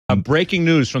Breaking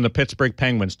news from the Pittsburgh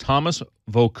Penguins. Tomas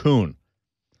Vokoun,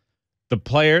 the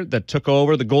player that took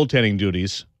over the goaltending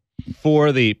duties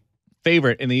for the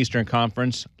favorite in the Eastern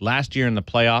Conference last year in the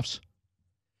playoffs,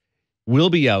 will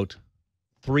be out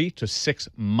 3 to 6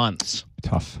 months.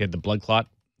 Tough. He had the blood clot.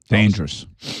 Dangerous.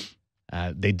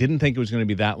 They didn't think it was going to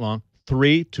be that long.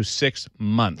 3 to 6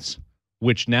 months,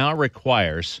 which now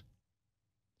requires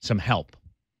some help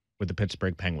with the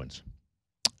Pittsburgh Penguins.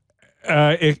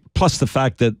 Plus the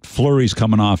fact that Fleury's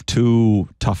coming off 2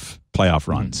 tough playoff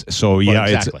runs. So, yeah,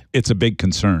 exactly. it's a big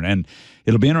concern. And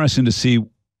it'll be interesting to see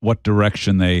what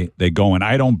direction they go in.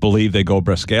 I don't believe they go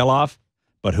Briskalov,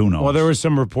 but who knows? Well, there were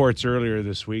some reports earlier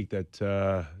this week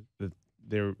that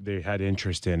they had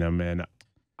interest in him, and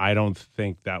I don't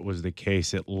think that was the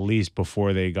case, at least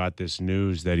before they got this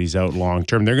news that he's out long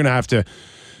term. They're going to have to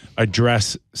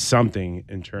address something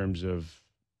in terms of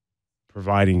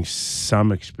providing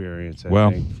some experience, I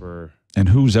think, for. And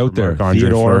who's out there?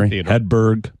 Theodore,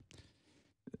 Hedberg.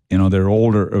 You know, they're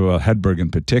older. Hedberg in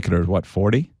particular is what,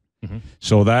 40? Mm-hmm.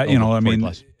 So that, you know, I mean,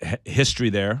 history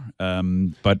there.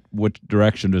 But which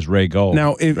direction does Ray go?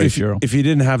 Now, if you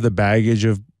didn't have the baggage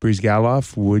of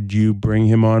Briskalov, would you bring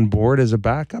him on board as a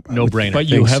backup? No brainer.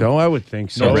 But I would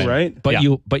think so, right? But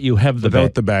you have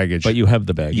the baggage. But you have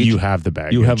the baggage. You have the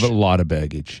baggage. You have a lot of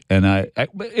baggage, and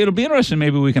it'll be interesting.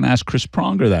 Maybe we can ask Chris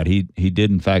Pronger that he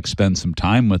did in fact spend some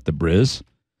time with the Briz.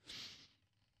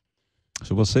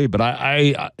 So we'll see. But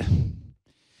I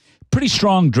pretty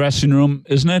strong dressing room,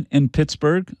 isn't it, in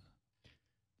Pittsburgh?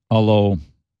 Although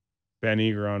Ben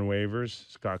Eager on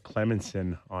waivers, Scott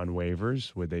Clemenson on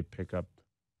waivers. Would they pick up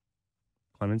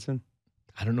Clemenson?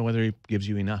 I don't know whether he gives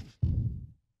you enough.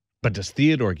 But does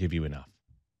Theodore give you enough?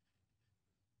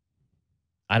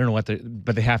 I don't know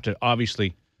but they have to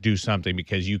obviously do something,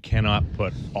 because you cannot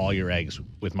put all your eggs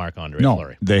with Marc-Andre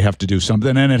Fleury. They have to do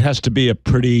something, and it has to be a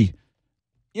pretty,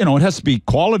 it has to be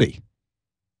quality.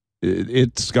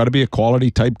 It's got to be a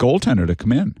quality type goaltender to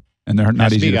come in, and they're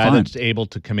not easy to find. A guy that's able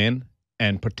to come in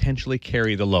and potentially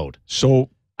carry the load. So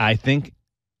I think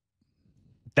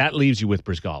that leaves you with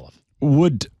Briskalov.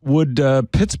 Would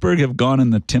Pittsburgh have gone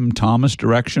in the Tim Thomas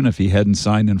direction if he hadn't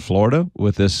signed in Florida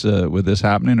with this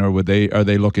happening, or are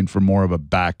they looking for more of a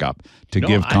backup to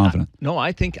give confidence?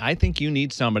 I think you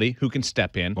need somebody who can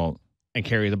step in and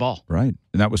carry the ball. Right,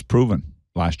 and that was proven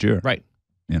last year. Right,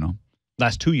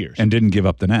 last 2 years, and didn't give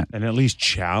up the net, and at least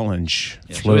challenge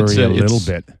Fleury a little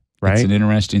bit. Right, it's an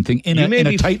interesting thing in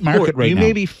a tight market right now. You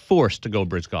may be forced to go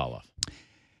Briskalov.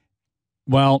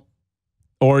 Well.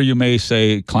 Or you may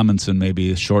say Clemenson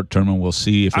maybe short term, and we'll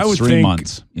see if it's 3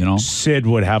 months. Sid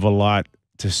would have a lot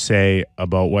to say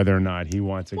about whether or not he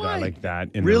wants a guy like that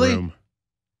in the room.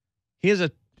 He has a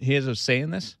say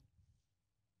in this?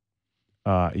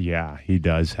 Yeah, he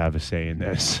does have a say in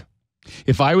this.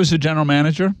 If I was a general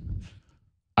manager,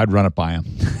 I'd run it by him.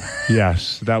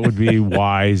 Yes, that would be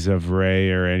wise of Ray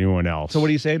or anyone else. So what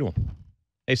do you say to him?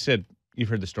 Hey, Sid, you've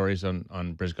heard the stories on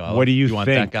Briskalov. What do you think? Want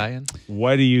that guy in?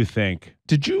 What do you think?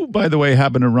 Did you, by the way,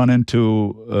 happen to run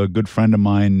into a good friend of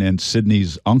mine and Sidney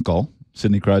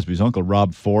Crosby's uncle,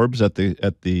 Rob Forbes, at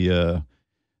the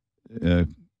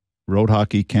road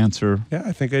hockey cancer? Yeah,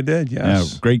 I think I did.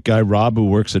 Yes, great guy, Rob, who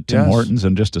works at Tim Hortons,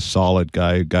 and just a solid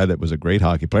guy that was a great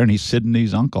hockey player, and he's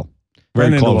Sidney's uncle.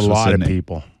 Very close to a lot of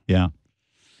people. Yeah.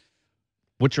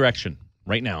 What direction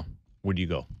right now would you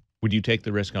go? Would you take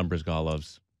the risk on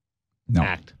Briskalov's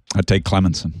act? I'd take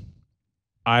Clemenson.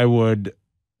 I wouldn't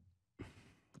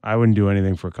do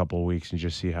anything for a couple of weeks and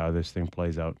just see how this thing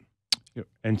plays out,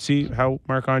 and see how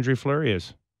Marc-Andre Fleury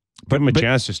is. Give him a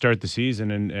chance to start the season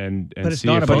and but it's see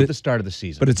not about the start of the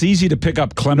season. But it's easy to pick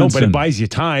up Clemenson. No, but it buys you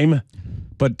time.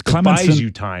 But Clemenson buys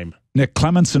you time. Nick,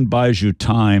 Clemenson buys you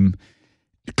time.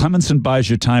 Clemenson buys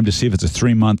you time to see if it's a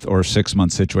 3-month or a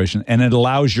 6-month situation, and it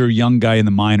allows your young guy in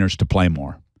the minors to play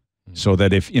more. So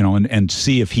that if and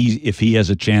see if he has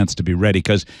a chance to be ready,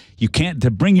 because you can't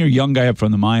to bring your young guy up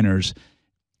from the minors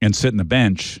and sit in the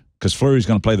bench because Fleury's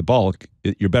going to play the ball.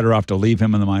 You're better off to leave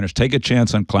him in the minors. Take a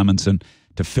chance on Clemenson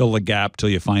to fill the gap till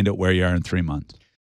you find out where you are in 3 months.